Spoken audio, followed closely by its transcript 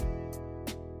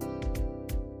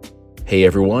Hey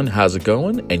everyone, how's it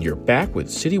going? And you're back with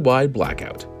Citywide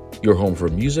Blackout, your home for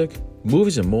music,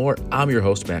 movies, and more. I'm your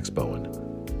host, Max Bowen.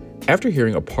 After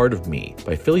hearing A Part of Me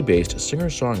by Philly-based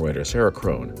singer-songwriter Sarah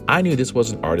Crone, I knew this was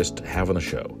an artist to have on the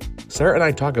show. Sarah and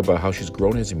I talk about how she's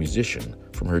grown as a musician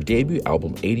from her debut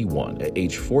album 81 at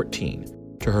age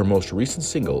 14 to her most recent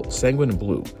single, Sanguine and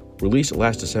Blue, released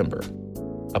last December.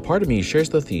 A Part of Me shares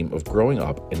the theme of growing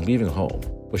up and leaving home,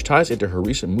 which ties into her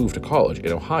recent move to college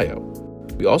in Ohio.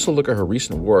 We also look at her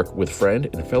recent work with friend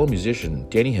and fellow musician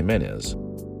Danny Jimenez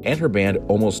and her band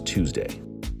Almost Tuesday.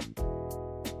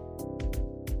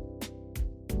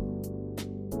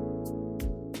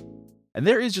 And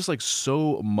there is just like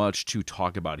so much to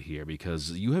talk about here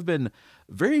because you have been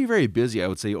very, very busy, I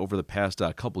would say, over the past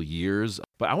couple years.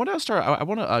 But I want to start, I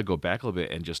want to go back a little bit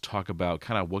and just talk about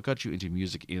kind of what got you into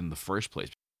music in the first place.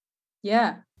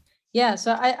 Yeah. Yeah.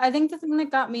 So I think the thing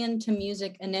that got me into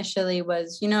music initially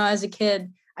was, as a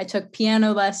kid, I took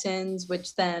piano lessons,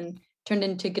 which then turned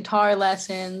into guitar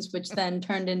lessons, which then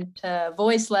turned into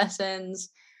voice lessons.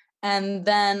 And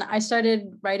then I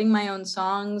started writing my own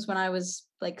songs when I was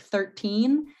like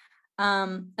 13.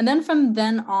 And then from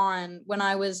then on, when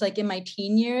I was like in my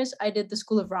teen years, I did the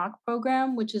School of Rock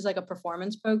program, which is like a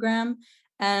performance program.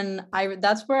 And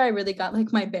that's where I really got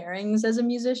like my bearings as a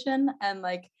musician and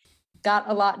like got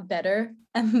a lot better.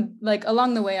 And like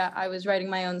along the way, I was writing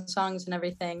my own songs and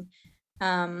everything.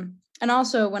 And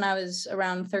also when I was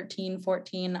around 13,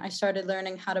 14, I started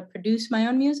learning how to produce my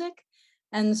own music.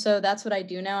 And so that's what I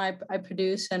do now. I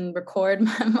produce and record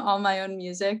all my own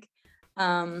music,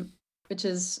 which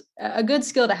is a good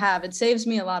skill to have. It saves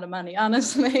me a lot of money,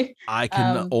 honestly. I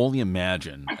can only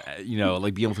imagine,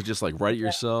 like being able to just like write it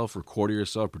yourself, record it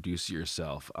yourself, produce it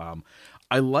yourself.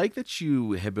 I like that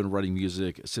you have been writing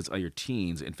music since your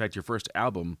teens. In fact, your first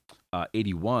album,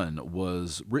 81,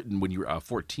 was written when you were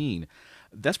 14.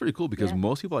 That's pretty cool because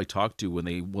most people I talk to when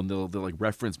they'll like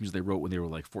reference music they wrote when they were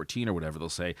like 14 or whatever, they'll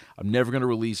say, "I'm never going to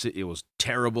release it. It was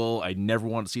terrible. I never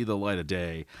want to see the light of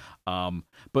day."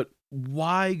 But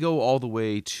why go all the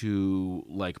way to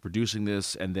like producing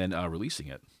this and then releasing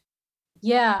it?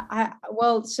 Yeah, I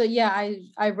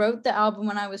wrote the album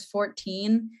when I was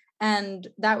 14, and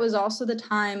that was also the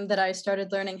time that I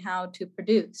started learning how to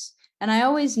produce. And I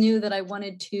always knew that I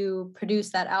wanted to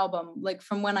produce that album, like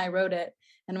from when I wrote it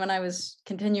and when I was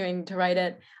continuing to write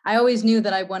it. I always knew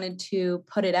that I wanted to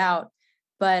put it out,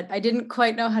 but I didn't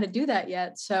quite know how to do that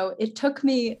yet. So it took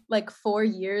me like 4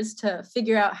 years to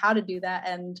figure out how to do that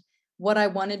and what I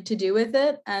wanted to do with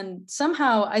it. And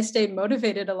somehow I stayed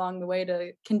motivated along the way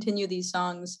to continue these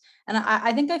songs. And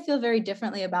I think I feel very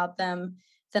differently about them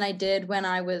than I did when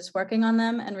I was working on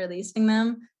them and releasing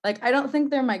them. Like, I don't think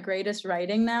they're my greatest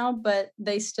writing now, but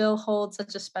they still hold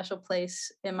such a special place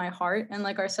in my heart and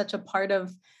like are such a part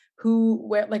of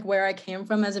where I came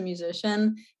from as a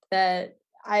musician that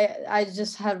I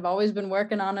just have always been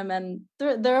working on them. And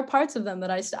there are parts of them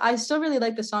that I still really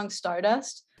like the song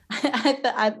Stardust.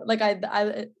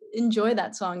 I enjoy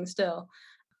that song still.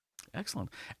 Excellent.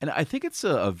 And I think it's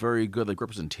a very good like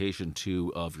representation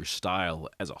too of your style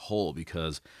as a whole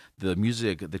because the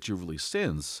music that you've released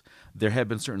since, there have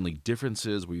been certainly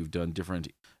differences where you've done different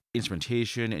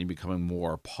instrumentation and you're becoming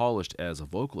more polished as a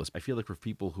vocalist. I feel like for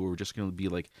people who are just going to be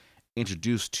like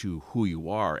introduced to who you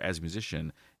are as a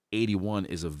musician, 81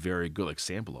 is a very good like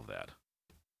sample of that.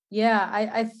 Yeah,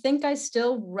 I think I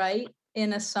still write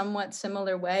in a somewhat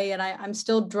similar way, and I'm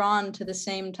still drawn to the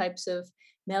same types of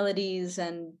melodies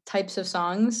and types of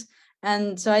songs.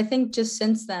 And so I think just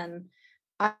since then,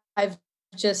 I've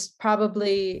just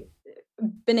probably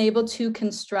been able to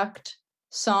construct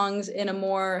songs in a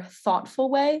more thoughtful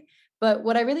way. But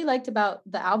what I really liked about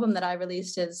the album that I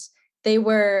released is they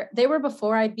were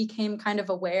before I became kind of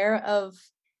aware of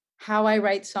how I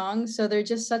write songs. So they're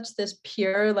just such this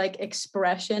pure like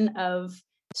expression of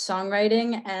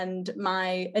songwriting and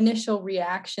my initial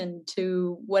reaction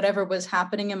to whatever was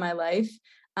happening in my life.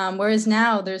 Whereas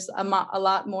now there's a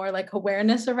lot more like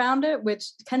awareness around it, which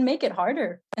can make it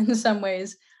harder in some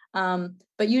ways.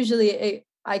 But usually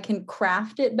I can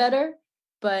craft it better.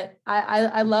 But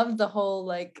I love the whole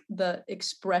like the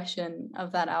expression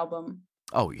of that album.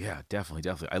 Oh yeah, definitely,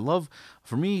 definitely.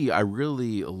 For me, I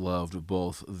really loved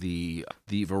both the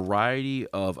variety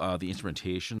of the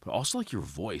instrumentation, but also like your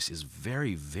voice is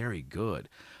very, very good.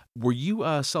 Were you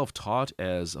self-taught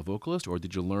as a vocalist, or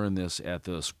did you learn this at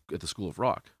the School of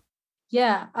Rock?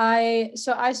 Yeah, I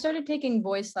started taking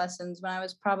voice lessons when I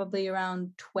was probably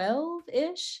around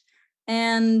 12-ish.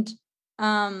 And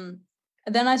um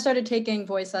then I started taking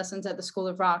voice lessons at the School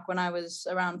of Rock when I was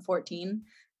around 14.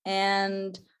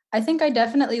 And I think I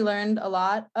definitely learned a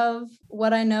lot of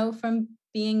what I know from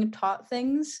being taught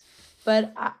things,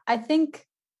 but I think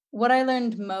what I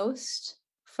learned most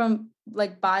from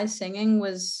like by singing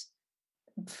was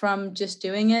from just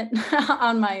doing it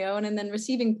on my own, and then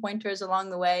receiving pointers along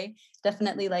the way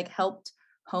definitely like helped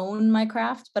hone my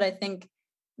craft. But I think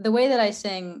the way that I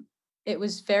sing, it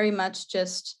was very much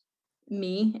just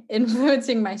me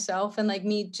influencing myself, and like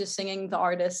me just singing the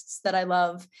artists that I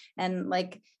love, and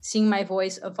like seeing my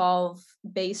voice evolve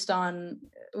based on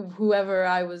whoever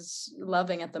I was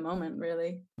loving at the moment,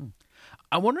 really.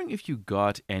 I'm wondering if you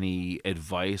got any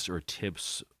advice or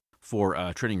tips for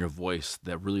training your voice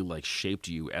that really like shaped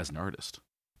you as an artist.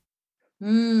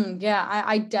 Yeah,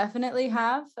 I definitely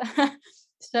have.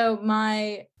 So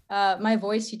my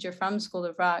voice teacher from School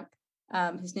of Rock,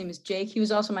 his name is Jake. He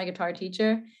was also my guitar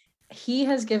teacher. He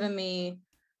has given me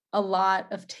a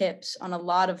lot of tips on a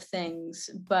lot of things,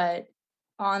 but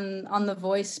on the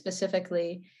voice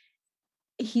specifically,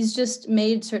 he's just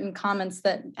made certain comments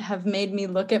that have made me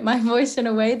look at my voice in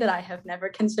a way that I have never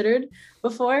considered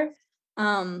before.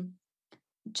 Um,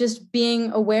 just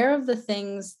being aware of the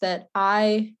things that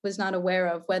I was not aware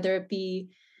of, whether it be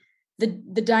the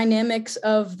dynamics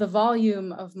of the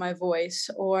volume of my voice,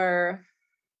 or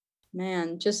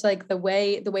man, just like the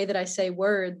way that I say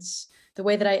words, the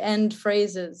way that I end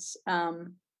phrases,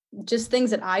 just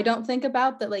things that I don't think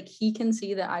about that like he can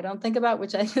see that I don't think about,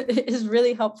 which I is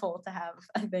really helpful to have,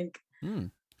 I think. Hmm.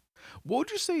 What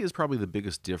would you say is probably the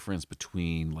biggest difference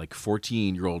between like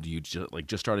 14-year-old you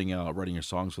just starting out writing your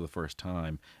songs for the first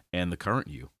time and the current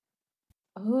you?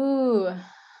 Oh,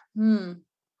 hmm.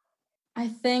 I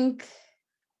think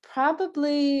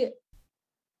probably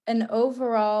an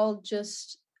overall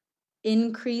just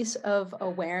increase of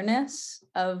awareness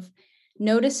of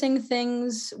noticing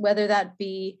things, whether that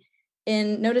be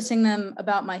in noticing them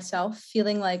about myself,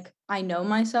 feeling like I know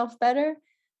myself better,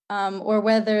 or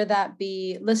whether that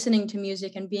be listening to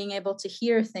music and being able to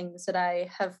hear things that I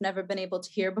have never been able to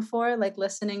hear before, like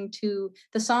listening to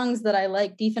the songs that I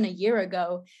liked even a year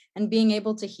ago and being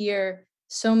able to hear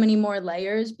so many more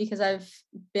layers because I've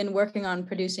been working on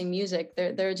producing music.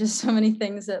 There are just so many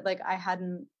things that like I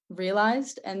hadn't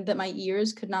realized and that my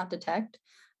ears could not detect.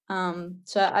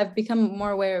 So I've become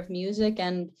more aware of music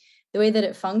and the way that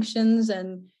it functions.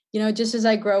 And, just as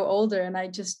I grow older and I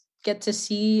just get to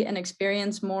see and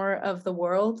experience more of the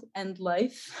world and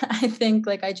life, I think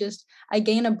like I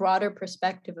gain a broader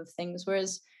perspective of things.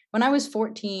 Whereas when I was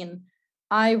 14,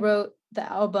 I wrote the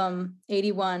album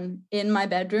 81 in my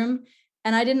bedroom,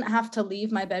 and I didn't have to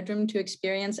leave my bedroom to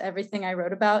experience everything I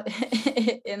wrote about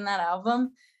in that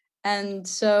album. And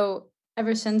so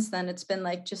ever since then, it's been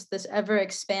like just this ever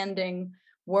expanding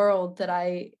world that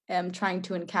I am trying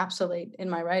to encapsulate in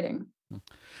my writing.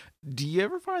 Do you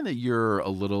ever find that you're a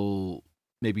little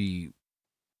maybe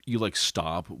you like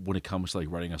stop when it comes to like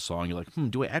writing a song? You're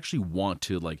like, do I actually want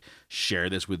to like share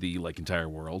this with the like entire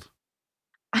world?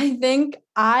 I think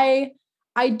I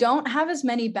don't have as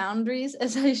many boundaries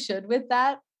as I should with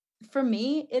that. For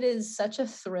me, it is such a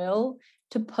thrill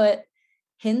to put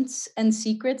hints and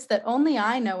secrets that only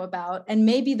I know about, and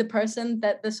maybe the person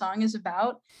that the song is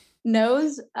about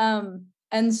knows.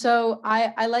 And so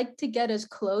I like to get as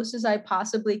close as I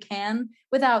possibly can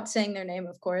without saying their name,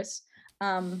 of course,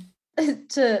 um,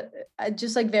 to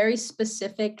just like very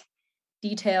specific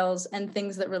details and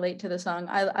things that relate to the song.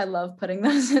 I love putting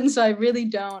those in. So I really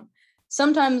don't.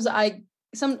 Sometimes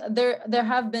there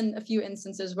have been a few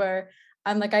instances where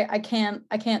I'm like I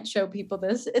can't show people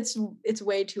this. It's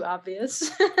way too obvious.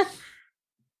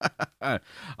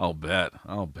 I'll bet.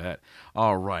 I'll bet.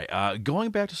 All right. Going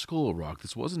back to School of Rock,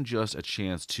 this wasn't just a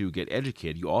chance to get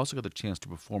educated. You also got the chance to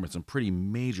perform at some pretty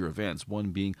major events, one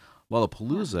being Yeah.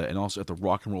 Lollapalooza and also at the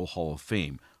Rock and Roll Hall of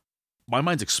Fame. My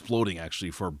mind's exploding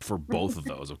actually for both of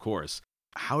those, of course.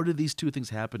 How did these two things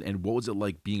happen, and what was it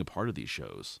like being a part of these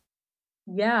shows?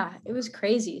 Yeah, it was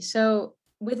crazy. So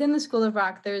within the School of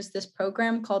Rock, there's this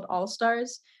program called All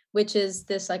Stars, which is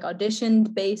this like audition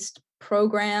based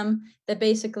program that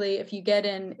basically, if you get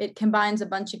in, it combines a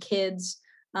bunch of kids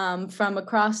from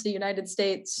across the United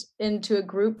States into a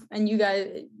group, and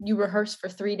you rehearse for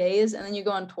 3 days, and then you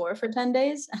go on tour for 10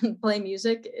 days and play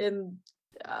music in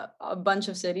a bunch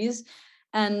of cities.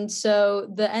 And so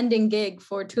the ending gig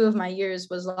for 2 of my years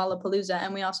was Lollapalooza,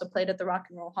 and we also played at the Rock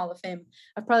and Roll Hall of Fame.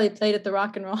 I've probably played at the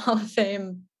Rock and Roll Hall of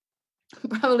Fame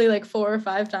probably like 4 or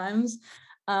 5 times.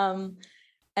 Um,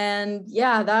 and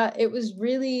yeah, that it was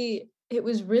really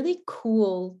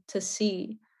cool to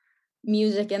see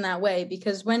music in that way,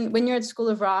 because when you're at School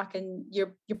of Rock and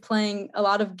you're playing a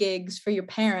lot of gigs for your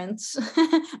parents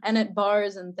and at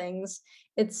bars and things,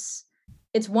 it's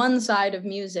it's one side of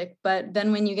music, but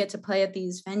then when you get to play at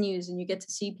these venues and you get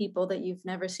to see people that you've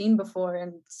never seen before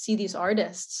and see these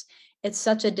artists, it's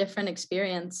such a different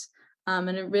experience. And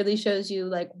it really shows you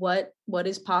like what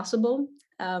is possible.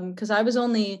 Because I was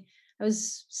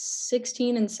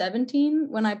 16 and 17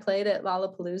 when I played at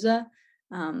Lollapalooza.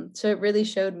 So it really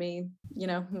showed me,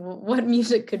 what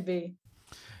music could be.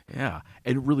 Yeah,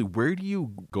 and really, where do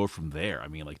you go from there? I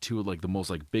mean, like to like the most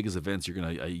like biggest events you're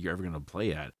ever gonna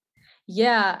play at.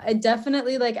 Yeah, I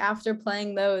definitely like after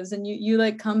playing those and you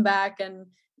like come back and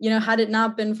had it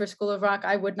not been for School of Rock,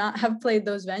 I would not have played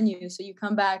those venues. So you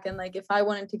come back and like if I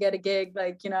wanted to get a gig,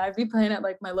 like, I'd be playing at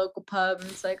like my local pub and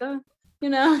it's like, oh,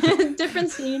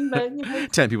 different scene, but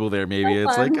 10 people there, maybe. so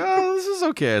It's like, fun. oh, this is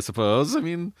okay, I suppose. I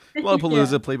mean, Yeah.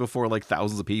 Lollapalooza played before like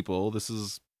thousands of people. This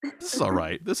is all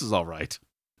right. This is all right.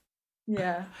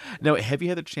 Yeah. Now, have you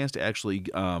had the chance to actually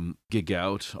gig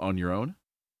out on your own?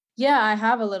 Yeah, I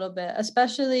have a little bit,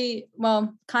 especially,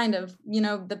 well, kind of,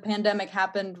 the pandemic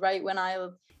happened right when I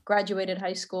graduated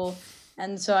high school.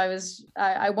 And so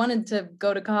I wanted to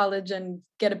go to college and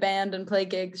get a band and play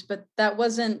gigs, but that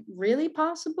wasn't really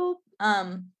possible.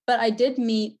 But I did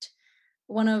meet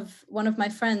one of my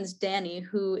friends, Danny,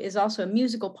 who is also a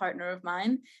musical partner of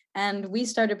mine, and we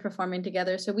started performing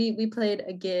together. So we played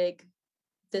a gig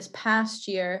this past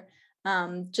year,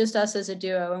 just us as a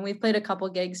duo, and we've played a couple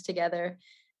gigs together.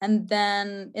 And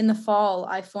then in the fall,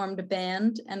 I formed a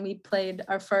band, and we played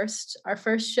our first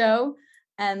show,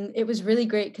 and it was really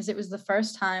great because it was the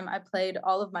first time I played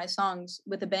all of my songs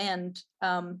with a band,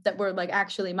 that were like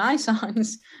actually my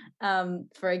songs,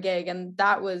 for a gig, and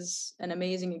that was an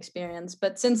amazing experience.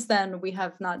 But since then, we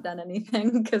have not done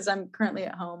anything because I'm currently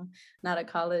at home, not at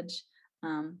college.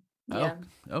 Oh, Yeah.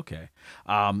 okay.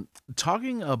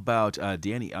 Talking about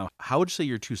Danny, how would you say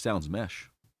your two sounds mesh?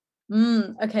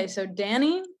 Okay, so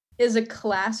Danny is a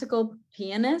classical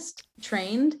pianist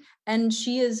trained, and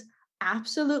she is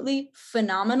absolutely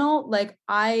phenomenal. Like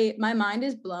my mind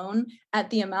is blown at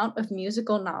the amount of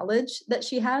musical knowledge that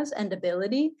she has and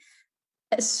ability.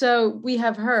 So we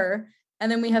have her,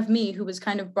 and then we have me, who was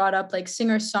kind of brought up like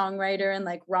singer-songwriter and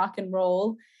like rock and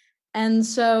roll. And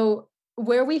so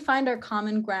where we find our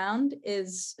common ground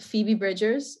is Phoebe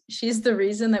Bridgers. She's the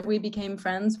reason that we became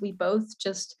friends. We both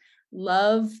just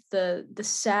love the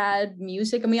sad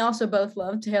music, and we also both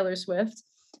love Taylor Swift.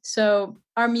 So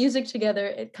our music together,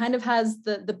 it kind of has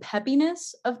the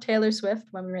peppiness of Taylor Swift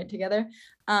when we write together,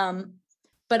 um,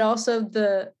 but also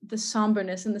the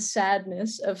somberness and the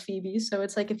sadness of Phoebe. So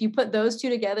it's like if you put those two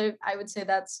together, I would say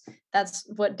that's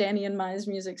what Danny and Mai's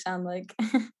music sound like.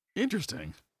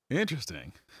 Interesting.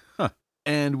 Interesting. Huh.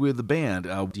 And with the band,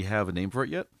 do you have a name for it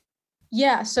yet?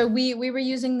 Yeah, so we were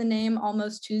using the name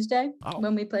Almost Tuesday Oh,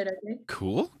 when we played our gig.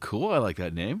 cool. Cool. I like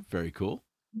that name. Very cool.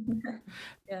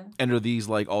 Yeah. And are these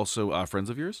like also friends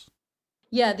of yours?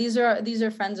 Yeah, these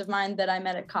are friends of mine that I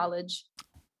met at college.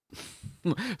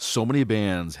 So many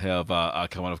bands have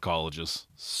come out of colleges.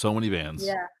 So many bands.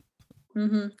 Yeah.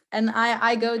 And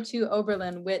I go to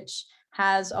Oberlin, which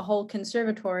has a whole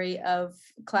conservatory of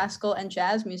classical and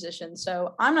jazz musicians.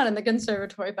 So I'm not in the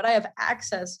conservatory, but I have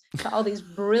access to all these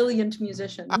brilliant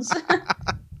musicians.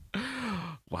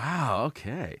 Wow.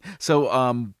 Okay. So,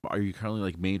 are you currently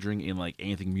like majoring in like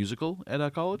anything musical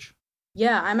at college?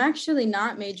 Yeah, I'm actually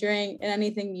not majoring in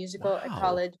anything musical at Wow.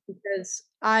 college because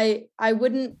I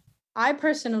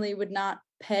personally would not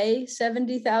pay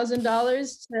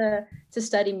 $70,000 to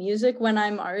study music when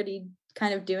I'm already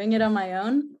kind of doing it on my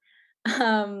own.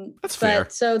 That's fair.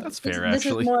 But so That's this fair, this is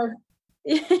actually. more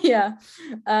yeah.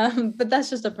 But that's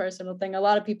just a personal thing. A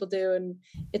lot of people do, and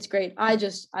it's great.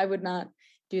 I would not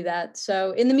do that.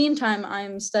 So in the meantime,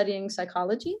 I'm studying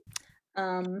psychology.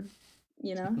 Um,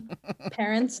 you know,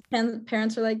 parents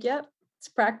are like, "Yep, it's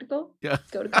practical. Yeah.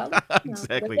 Go to college." And I was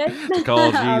like, Exactly. "Okay,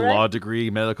 Psychology, all right." law degree,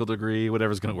 medical degree,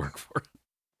 whatever's gonna work for.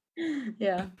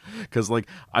 Yeah. Because, like,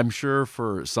 I'm sure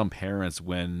for some parents,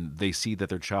 when they see that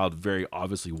their child very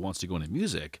obviously wants to go into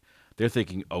music, they're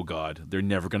thinking, "Oh God, they're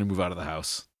never gonna move out of the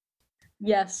house."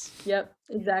 Yes. Yep.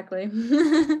 Exactly.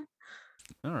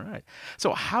 All right.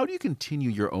 So, how do you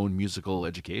continue your own musical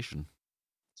education?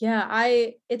 Yeah,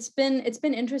 it's been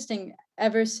interesting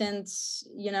ever since,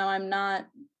 I'm not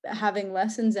having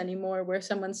lessons anymore where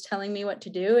someone's telling me what to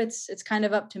do. It's kind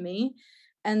of up to me.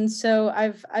 And so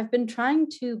I've been trying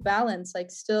to balance like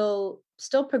still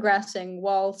progressing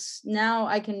whilst now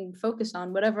I can focus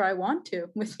on whatever I want to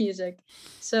with music.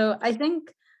 So I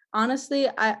think honestly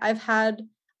I've had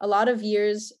a lot of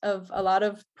years of a lot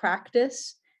of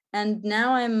practice, and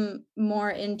now I'm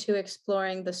more into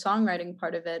exploring the songwriting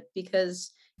part of it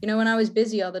because when I was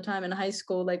busy all the time in high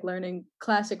school, like learning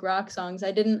classic rock songs,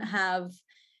 I didn't have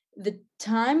the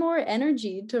time or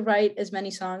energy to write as many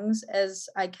songs as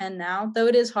I can now, though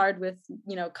it is hard with,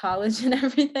 college and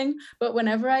everything. But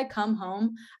whenever I come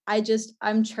home,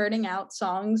 I'm churning out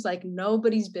songs like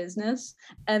nobody's business.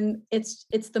 And it's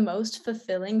the most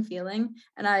fulfilling feeling.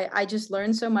 And I just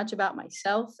learn so much about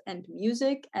myself and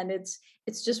music. And it's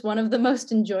just one of the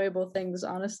most enjoyable things,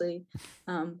 honestly,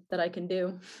 that I can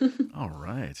do. All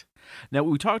right. Now,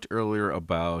 we talked earlier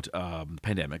about the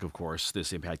pandemic. Of course,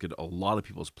 this impacted a lot of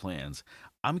people's plans.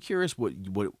 I'm curious what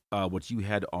you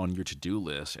had on your to-do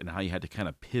list and how you had to kind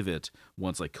of pivot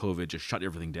once like COVID just shut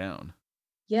everything down.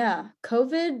 Yeah,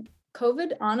 COVID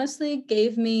honestly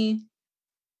gave me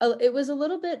it was a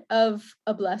little bit of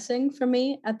a blessing for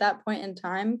me at that point in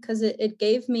time because it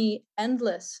gave me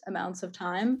endless amounts of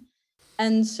time.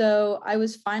 And so I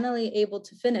was finally able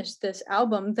to finish this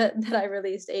album that I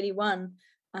released, 81.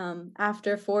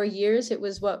 After 4 years, it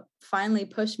was what finally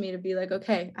pushed me to be like,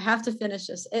 okay, I have to finish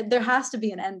this. There has to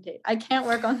be an end date. I can't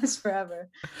work on this forever.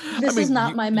 I This is mean,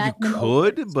 not my you magnum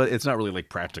could, opus. but it's not really like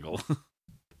practical.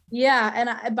 Yeah,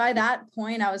 and by that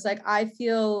point, I was like, I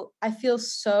feel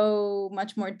so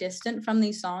much more distant from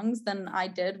these songs than I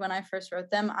did when I first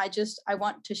wrote them. I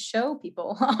want to show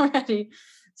people already.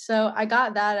 So I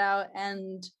got that out,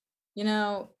 and you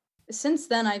know, since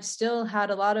then I've still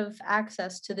had a lot of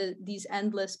access to these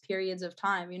endless periods of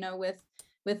time.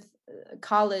 With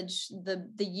college,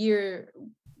 the year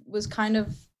was kind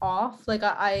of off. Like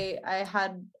I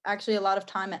had actually a lot of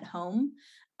time at home.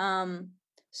 Um,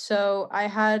 so I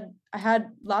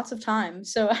had lots of time.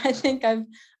 So I think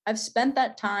I've spent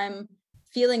that time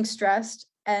feeling stressed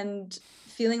and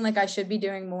feeling like I should be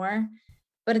doing more,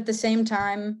 but at the same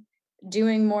time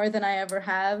doing more than I ever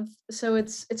have. So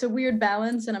it's a weird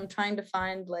balance, and I'm trying to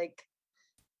find like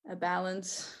a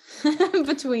balance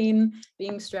between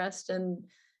being stressed and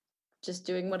just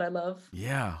doing what I love.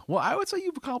 Yeah. Well, I would say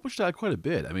you've accomplished quite a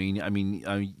bit.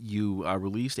 You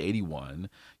released 81.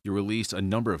 You released a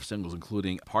number of singles,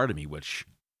 including "Part of Me," which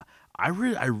I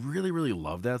really, really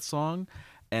love that song.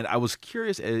 And I was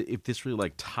curious if this really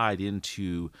like tied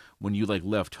into when you like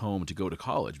left home to go to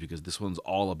college, because this one's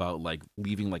all about like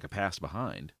leaving like a past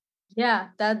behind. Yeah,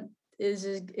 that is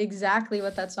exactly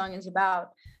what that song is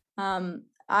about.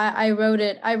 I wrote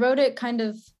it. I wrote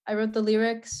the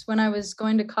lyrics when I was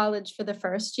going to college for the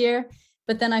first year,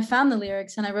 but then I found the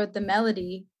lyrics and I wrote the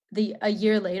melody a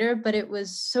year later. But it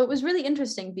was really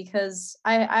interesting because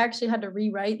I actually had to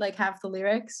rewrite like half the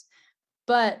lyrics,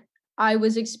 but I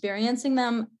was experiencing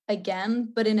them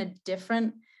again, but in a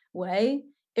different way.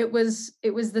 It was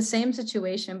the same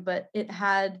situation, but it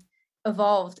had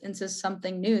evolved into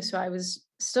something new. So I was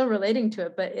still relating to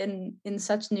it, but in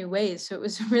such new ways. So it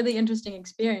was a really interesting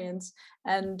experience.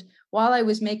 And while I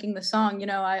was making the song,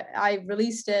 I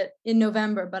released it in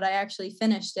November, but I actually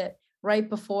finished it right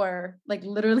before, like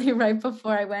literally right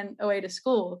before I went away to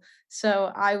school.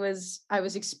 So I was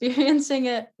experiencing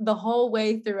it the whole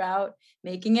way throughout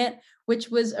making it, which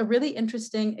was a really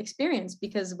interesting experience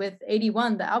because with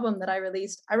 81, the album that I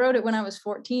released, I wrote it when I was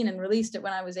 14 and released it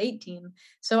when I was 18.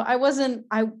 So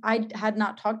I had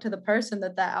not talked to the person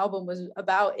that album was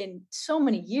about in so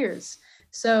many years.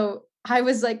 So I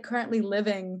was like currently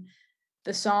living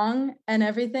the song and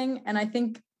everything. And I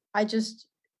think I just,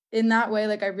 in that way,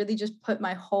 like I really just put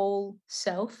my whole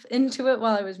self into it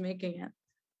while I was making it.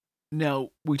 Now,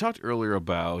 we talked earlier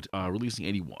about releasing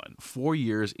 81, 4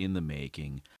 years in the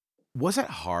making. Was that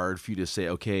hard for you to say,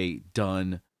 okay,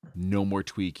 done, no more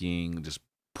tweaking, just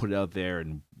put it out there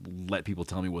and let people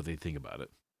tell me what they think about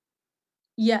it?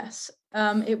 Yes,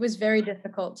 it was very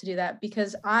difficult to do that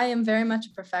because I am very much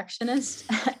a perfectionist,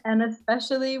 and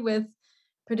especially with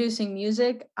producing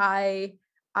music, I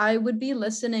would be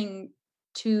listening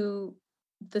to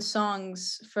the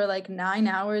songs for like 9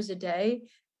 hours a day,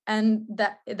 and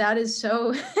that is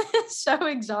so so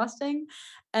exhausting.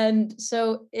 And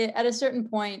so at a certain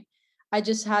point, I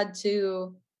just had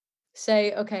to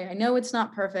say, okay, I know it's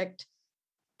not perfect,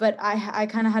 but I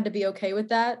kind of had to be okay with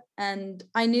that. And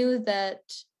I knew that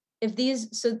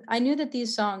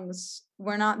these songs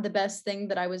were not the best thing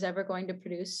that I was ever going to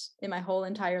produce in my whole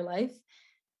entire life.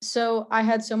 So I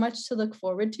had so much to look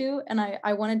forward to, and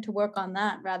I wanted to work on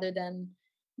that rather than,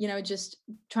 just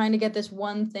trying to get this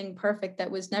one thing perfect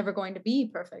that was never going to be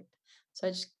perfect. So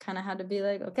I just kind of had to be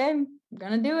like, okay, I'm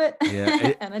gonna do it.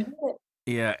 Yeah, And I did it.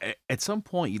 yeah. At some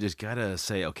point, you just gotta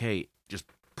say, okay, just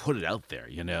put it out there,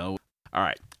 you know? All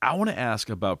right. I want to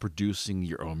ask about producing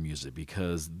your own music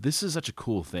because this is such a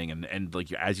cool thing, and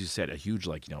like as you said, a huge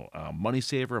like money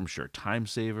saver. I'm sure time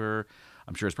saver.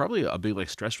 I'm sure it's probably a big like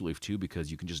stress relief too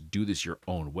because you can just do this your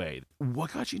own way.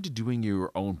 What got you into doing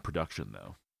your own production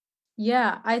though?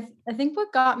 Yeah, I think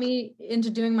what got me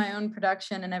into doing my own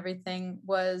production and everything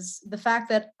was the fact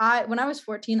that when I was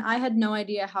 14, I had no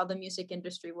idea how the music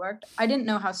industry worked. I didn't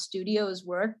know how studios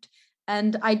worked,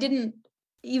 and I didn't,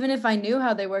 even if I knew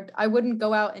how they worked, I wouldn't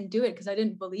go out and do it because I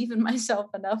didn't believe in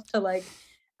myself enough to like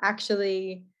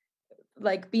actually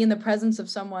like be in the presence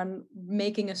of someone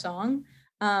making a song.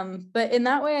 But in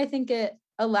that way, I think it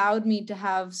allowed me to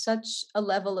have such a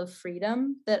level of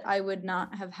freedom that I would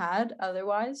not have had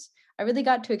otherwise. I really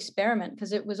got to experiment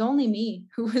because it was only me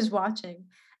who was watching.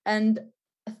 And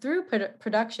through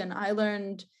production, I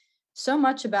learned so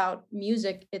much about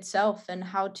music itself and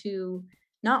how to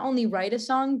not only write a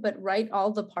song, but write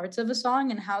all the parts of a song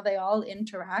and how they all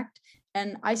interact.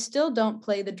 And I still don't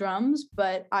play the drums,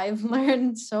 but I've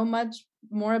learned so much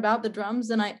more about the drums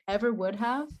than I ever would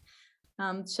have.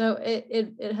 So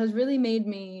it has really made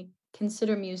me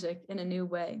consider music in a new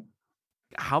way.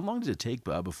 How long did it take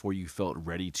before you felt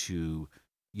ready to,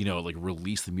 like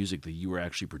release the music that you were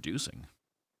actually producing?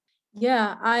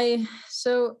 Yeah, I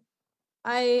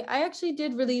actually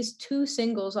did release two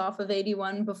singles off of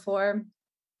 81 before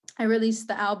I released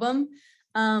the album.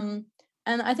 Um,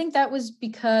 and I think that was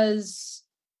because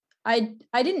I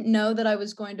didn't know that I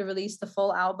was going to release the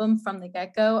full album from the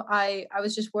get-go. I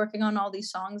was just working on all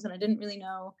these songs and I didn't really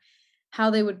know how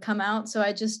they would come out. So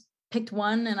I just picked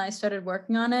one and I started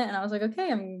working on it and I was like,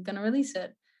 okay, I'm gonna release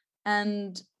it.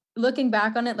 And looking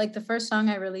back on it, like the first song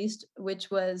I released, which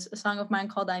was a song of mine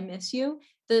called I Miss You,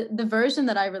 the version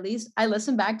that I released, I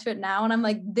listen back to it now and I'm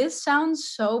like, this sounds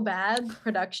so bad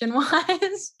production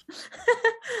wise.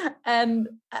 And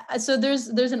so there's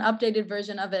an updated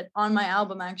version of it on my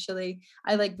album actually.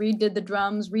 I like redid the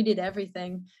drums, redid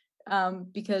everything,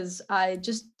 because I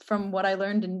just from what I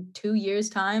learned in 2 years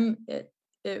time,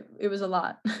 it was a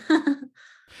lot.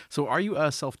 So are you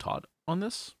self-taught on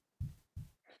this?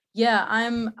 Yeah,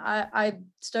 I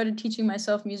started teaching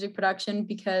myself music production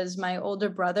because my older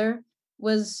brother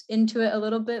was into it a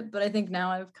little bit, but I think now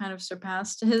I've kind of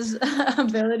surpassed his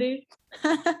ability.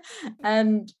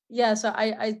 And yeah, so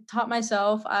I taught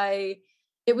myself. I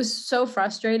It was so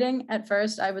frustrating at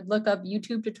first. I would look up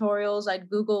YouTube tutorials,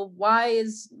 I'd Google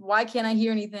why can't I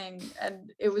hear anything?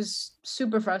 And it was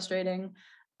super frustrating.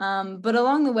 But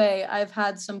along the way, I've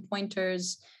had some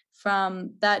pointers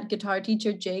from that guitar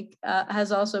teacher. Jake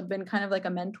has also been kind of like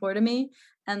a mentor to me,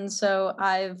 and so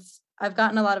I've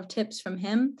gotten a lot of tips from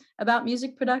him about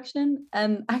music production.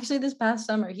 And actually this past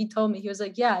summer he told me, he was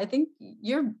like, yeah, I think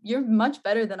you're much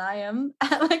better than I am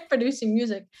at like producing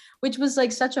music, which was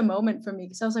like such a moment for me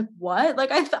because I was like, what?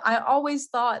 Like I always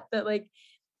thought that like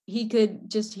he could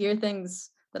just hear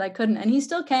things that I couldn't, and he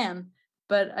still can,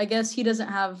 but I guess he doesn't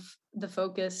have the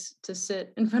focus to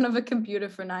sit in front of a computer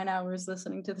for 9 hours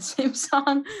listening to the same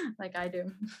song like I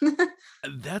do.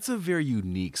 That's a very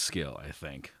unique skill, I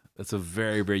think. That's a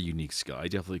very, very unique skill. I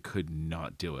definitely could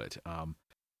not do it.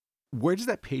 Where does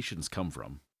that patience come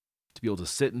from? To be able to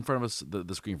sit in front of us,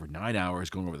 the screen for 9 hours,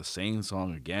 going over the same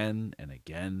song again and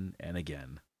again and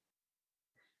again.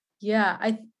 Yeah,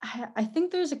 I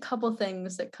think there's a couple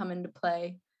things that come into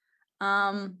play.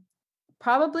 Um,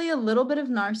 Probably a little bit of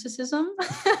narcissism,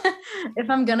 if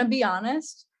I'm gonna be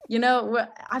honest.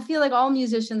 I feel like all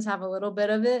musicians have a little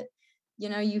bit of it.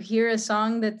 You hear a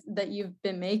song that you've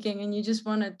been making and you just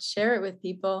want to share it with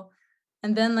people.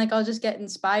 And then like I'll just get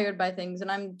inspired by things.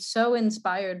 And I'm so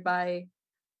inspired by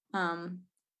um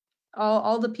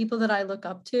all the people that I look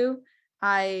up to.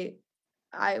 I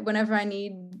I whenever I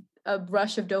need a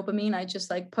rush of dopamine, I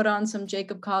just like put on some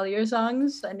Jacob Collier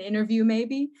songs, an interview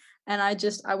maybe, and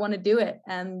I want to do it.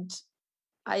 And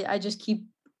I just keep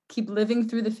living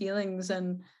through the feelings,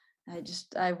 and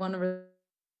I want to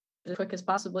as quick as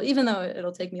possible, even though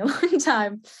it'll take me a long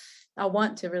time. I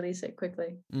want to release it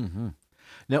quickly. Hmm.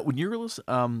 Now, when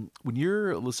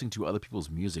you're listening to other people's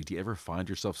music, do you ever find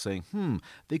yourself saying, "Hmm,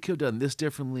 they could have done this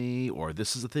differently," or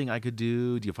 "This is a thing I could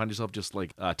do"? Do you find yourself just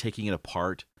like taking it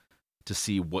apart to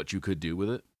see what you could do with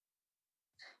it?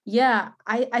 Yeah,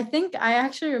 I think I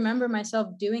actually remember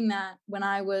myself doing that when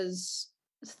I was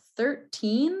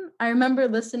 13. I remember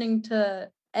listening to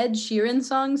Ed Sheeran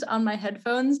songs on my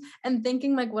headphones and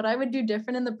thinking like what I would do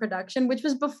different in the production, which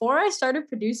was before I started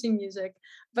producing music.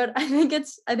 But I think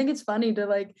it's funny to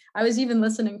like I was even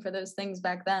listening for those things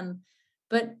back then.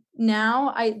 But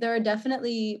now there are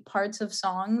definitely parts of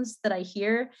songs that I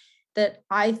hear that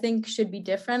I think should be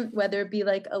different, whether it be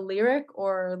like a lyric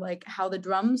or like how the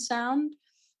drums sound.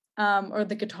 or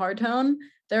the guitar tone.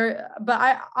 But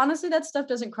I honestly, that stuff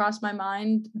doesn't cross my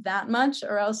mind that much,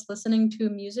 or else listening to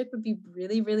music would be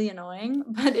really, really annoying.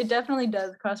 But it definitely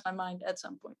does cross my mind at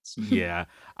some points. Yeah,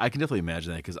 I can definitely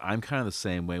imagine that because I'm kind of the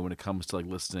same way when it comes to like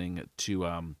listening to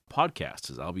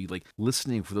podcasts. Is I'll be like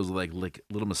listening for those like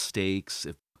little mistakes.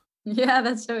 Yeah,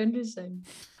 that's so interesting.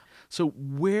 So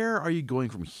where are you going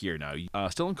from here now?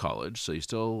 Still in college, so you're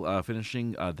still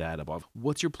finishing that above.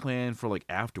 What's your plan for like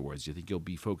afterwards? Do you think you'll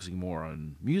be focusing more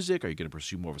on music? Are you going to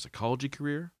pursue more of a psychology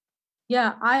career?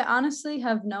 Yeah, I honestly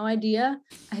have no idea.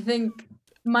 I think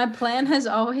my plan has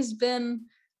always been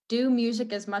do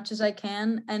music as much as I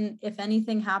can. And if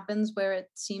anything happens where it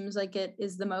seems like it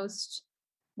is the most,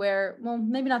 well,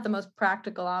 maybe not the most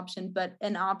practical option, but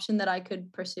an option that I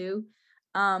could pursue,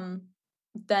 um,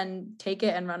 then take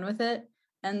it and run with it.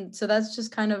 And so that's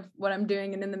just kind of what I'm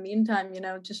doing. And in the meantime,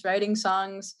 just writing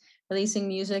songs, releasing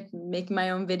music, making my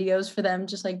own videos for them,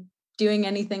 just like doing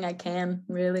anything I can,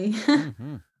 really.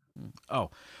 Hmm. Oh,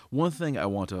 one thing I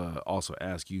want to also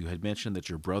ask, you had mentioned that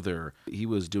your brother, he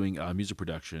was doing music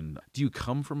production. Do you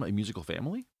come from a musical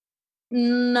family?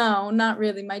 No, not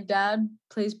really. My dad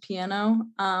plays piano.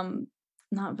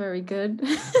 Not very good.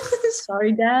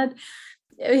 Sorry, Dad.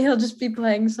 He'll just be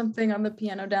playing something on the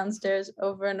piano downstairs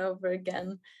over and over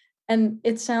again. And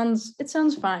it sounds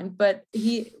fine, but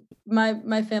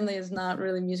my family is not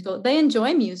really musical. They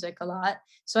enjoy music a lot.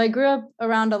 So I grew up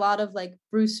around a lot of like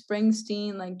Bruce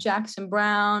Springsteen, like Jackson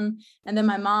Brown, and then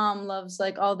my mom loves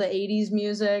like all the 80s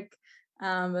music.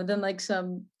 And then like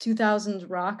some 2000s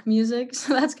rock music.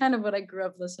 So that's kind of what I grew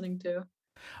up listening to.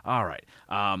 All right.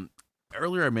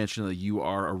 Earlier, I mentioned that you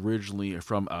are originally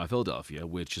from Philadelphia,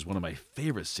 which is one of my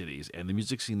favorite cities, and the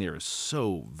music scene there is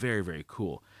so very, very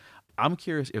cool. I'm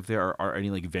curious if there are any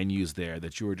like venues there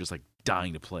that you were just like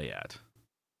dying to play at.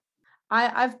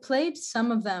 I've played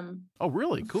some of them Oh,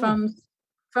 really? Cool.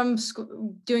 from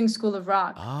school, doing School of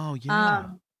Rock. Oh, yeah.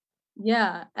 Um,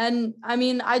 yeah, and I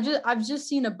mean, I've just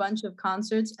seen a bunch of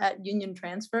concerts at Union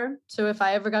Transfer. So if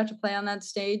I ever got to play on that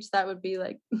stage, that would be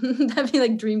like that'd be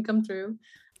like dream come true.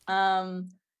 Um,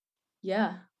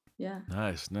 yeah, yeah.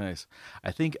 Nice, nice.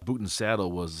 I think Boot and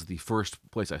Saddle was the first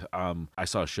place I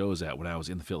saw shows at when I was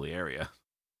in the Philly area.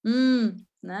 Nice,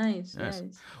 Nice.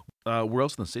 nice. Where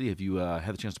else in the city have you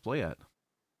had the chance to play at?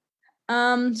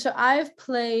 So I've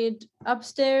played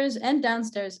upstairs and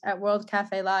downstairs at World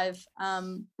Cafe Live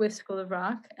with School of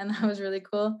Rock, and that was really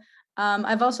cool.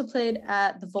 I've also played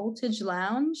at the Voltage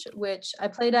Lounge, which I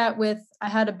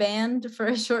had a band for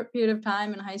a short period of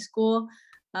time in high school.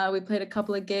 We played a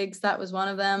couple of gigs. That was one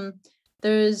of them.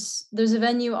 There's a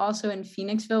venue also in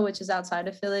Phoenixville, which is outside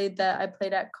of Philly, that I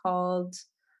played at called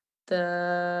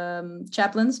the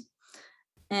Chaplains.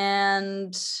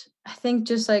 And I think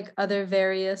just like other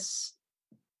various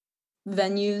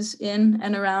venues in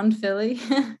and around Philly.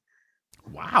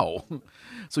 Wow.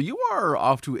 So you are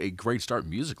off to a great start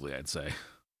musically, I'd say.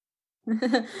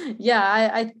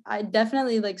 Yeah, I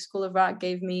definitely like School of Rock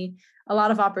gave me a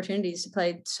lot of opportunities to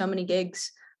play so many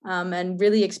gigs, and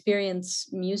really experience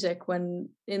music when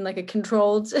in like a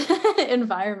controlled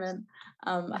environment.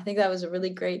 I think that was a really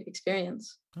great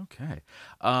experience. Okay.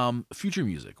 Future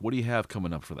music. What do you have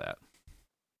coming up for that?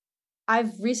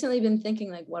 I've recently been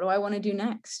thinking like, what do I want to do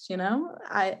next?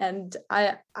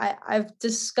 I've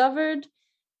discovered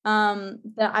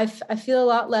that I feel a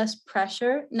lot less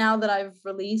pressure now that I've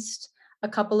released a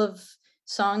couple of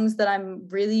songs that I'm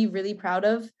really, really proud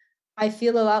of. I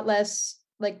feel a lot less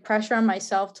like pressure on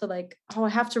myself to like, oh, I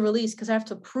have to release because I have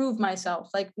to prove myself.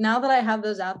 Like now that I have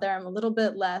those out there, I'm a little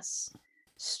bit less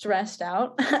stressed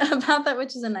out about that,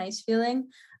 which is a nice feeling.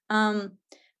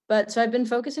 But so I've been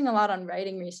focusing a lot on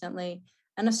writing recently,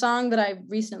 and a song that I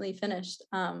recently finished.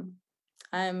 I'm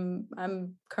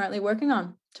currently working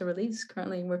on to release.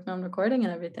 Currently working on recording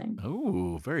and everything.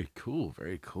 Oh, very cool.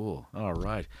 Very cool. All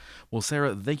right. Well,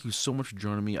 Sarah, thank you so much for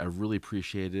joining me. I really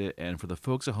appreciate it. And for the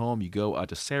folks at home, you go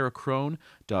to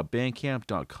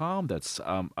sarahkrohn.bandcamp.com. That's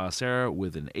Sarah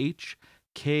with an H.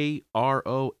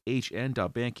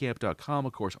 KROHN.bandcamp.com,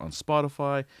 of course, on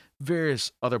Spotify,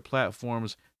 various other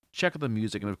platforms. Check out the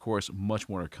music, and of course, much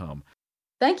more to come.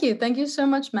 Thank you. Thank you so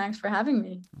much, Max, for having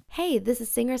me. Hey, this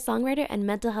is singer-songwriter and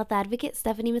mental health advocate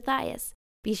Stephanie Matthias.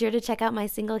 Be sure to check out my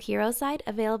single Hero Side,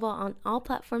 available on all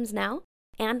platforms now,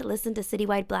 and listen to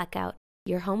Citywide Blackout,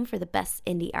 your home for the best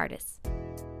indie artists.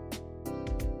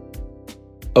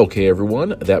 Okay,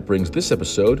 everyone, that brings this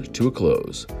episode to a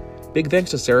close. Big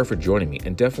thanks to Sarah for joining me,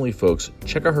 and definitely, folks,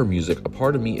 check out her music. A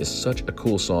Part of Me is such a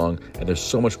cool song, and there's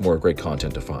so much more great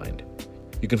content to find.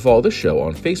 You can follow this show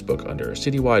on Facebook under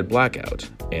Citywide Blackout,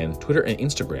 and Twitter and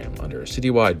Instagram under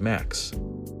Citywide Max.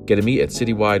 Get to me at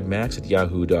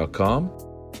citywidemax@yahoo.com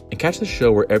and catch the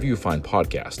show wherever you find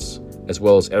podcasts, as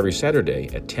well as every Saturday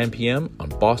at 10 p.m. on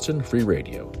Boston Free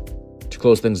Radio. To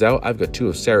close things out, I've got two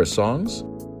of Sarah's songs,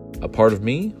 A Part of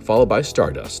Me, followed by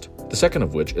Stardust, the second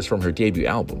of which is from her debut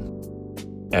album.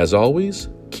 As always,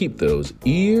 keep those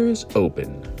ears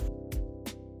open.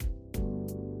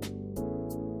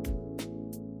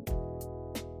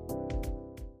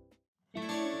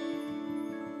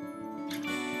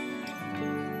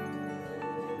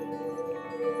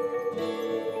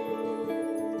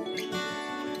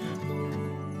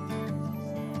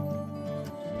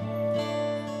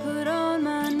 Put on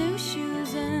my new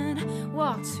shoes and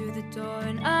walked through the door,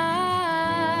 and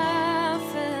I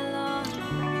fell on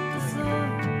the floor.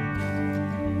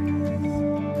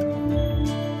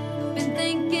 Been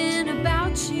thinking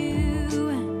about you.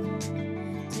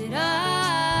 Did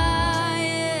I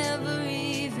ever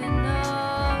even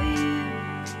know you?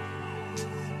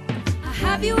 I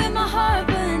have you in my heart,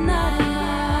 but not in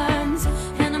my arms,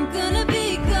 and I'm gonna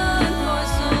be gone for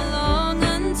so long,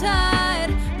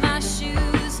 untied my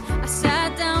shoes. I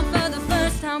sat down for the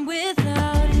first time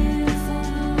without you.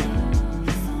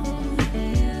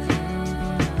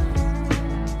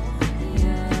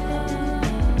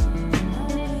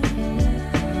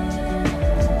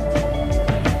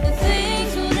 The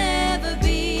things will never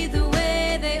be the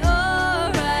way they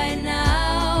are right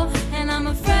now, and I'm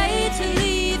afraid to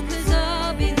leave 'cause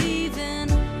I'll be leaving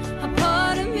a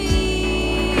part of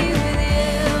me with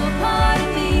you. A part of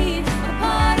me, a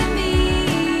part of me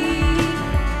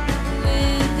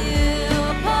with you.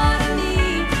 A part of me,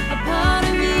 a part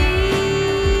of me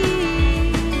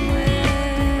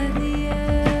with you.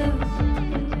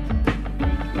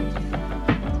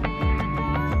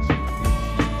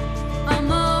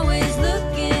 I'm always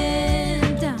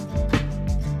looking down,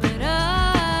 but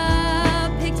I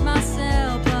picked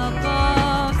myself up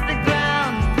off the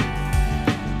ground.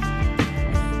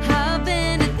 I've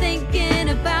been thinking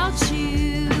about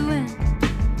you,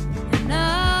 and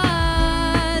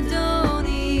I don't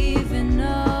even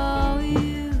know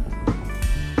you.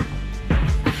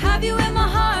 I have you in my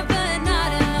heart, but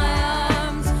not in my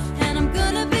arms, and I'm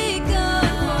gonna be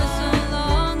gone for so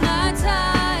long. I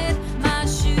tied my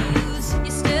shoes.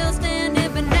 You're still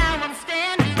standing, but now I'm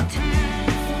standing too.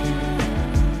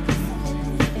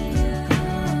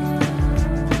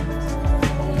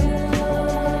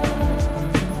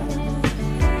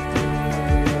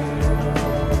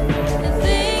 The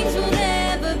things will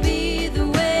never be the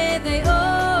way they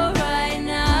are right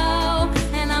now,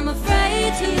 and I'm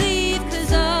afraid to leave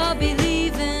 'cause I'll be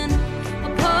leaving a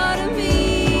part of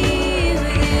me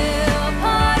with you. A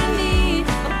part of me, a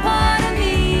part of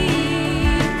me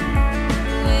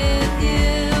with you.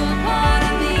 A part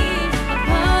of me, a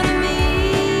part of me.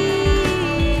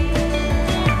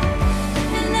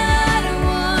 And I don't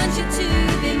want you to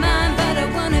be mine, but I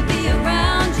wanna be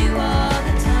around you all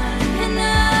the time. And I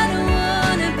don't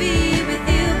wanna be with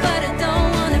you, but I don't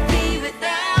wanna be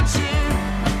without you.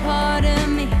 A part of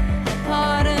me, a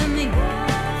part of me.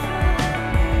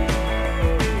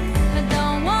 I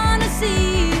don't wanna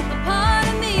see a part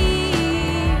of me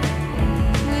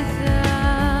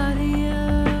without you.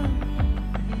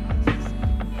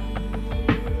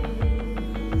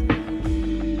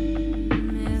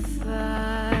 If I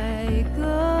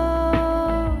go,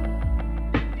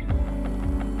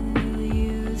 will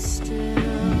you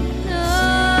still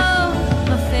know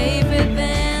my favorite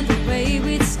band, the way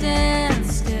we'd stand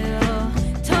still,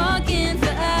 talking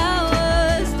for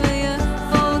hours? Will you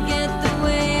forget the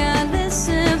way I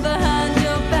listen behind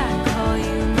your back, call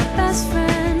you my best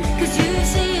friend? 'Cause you've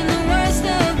seen the worst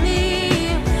of me,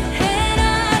 and I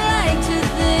like to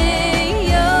think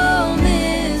you'll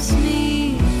miss me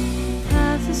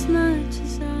half as much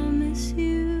as I'll miss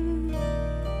you.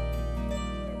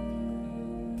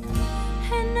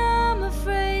 And I'm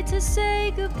afraid to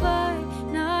say goodbye,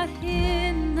 not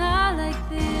here, not like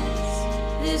this.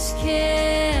 This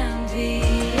can't be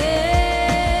it.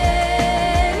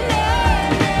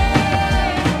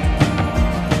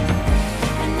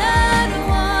 And I don't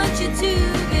want you to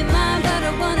be mine, but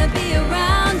I wanna be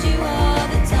around you all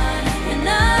the time. And I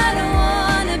don't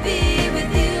wanna be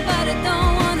with you, but I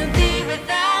don't wanna be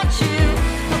without you.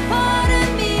 A part of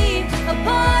me, a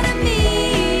part of me.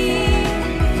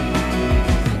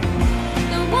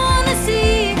 Don't wanna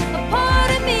see a part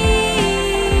of me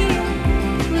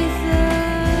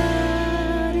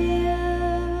without you.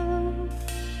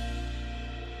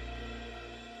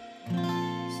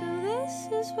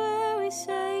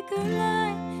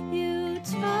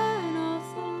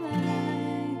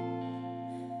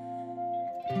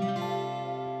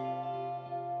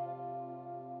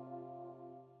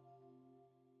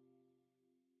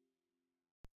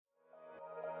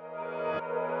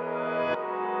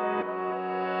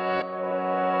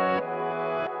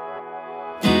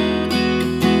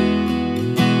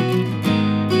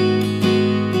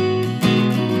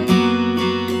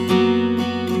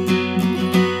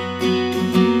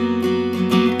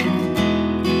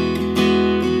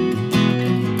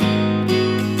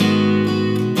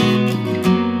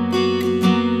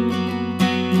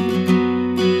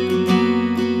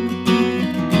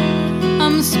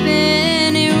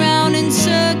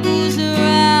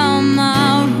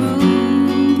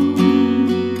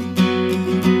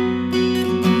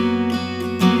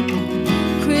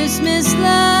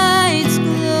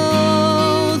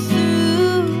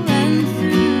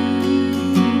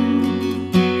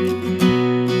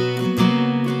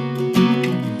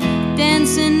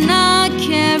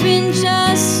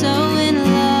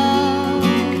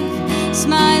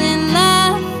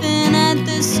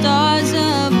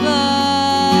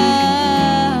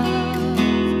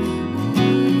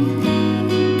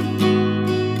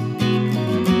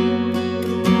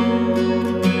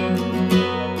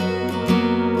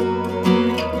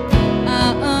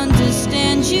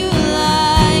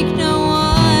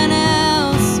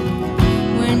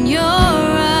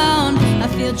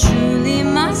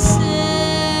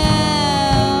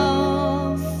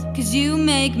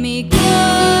 make me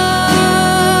go.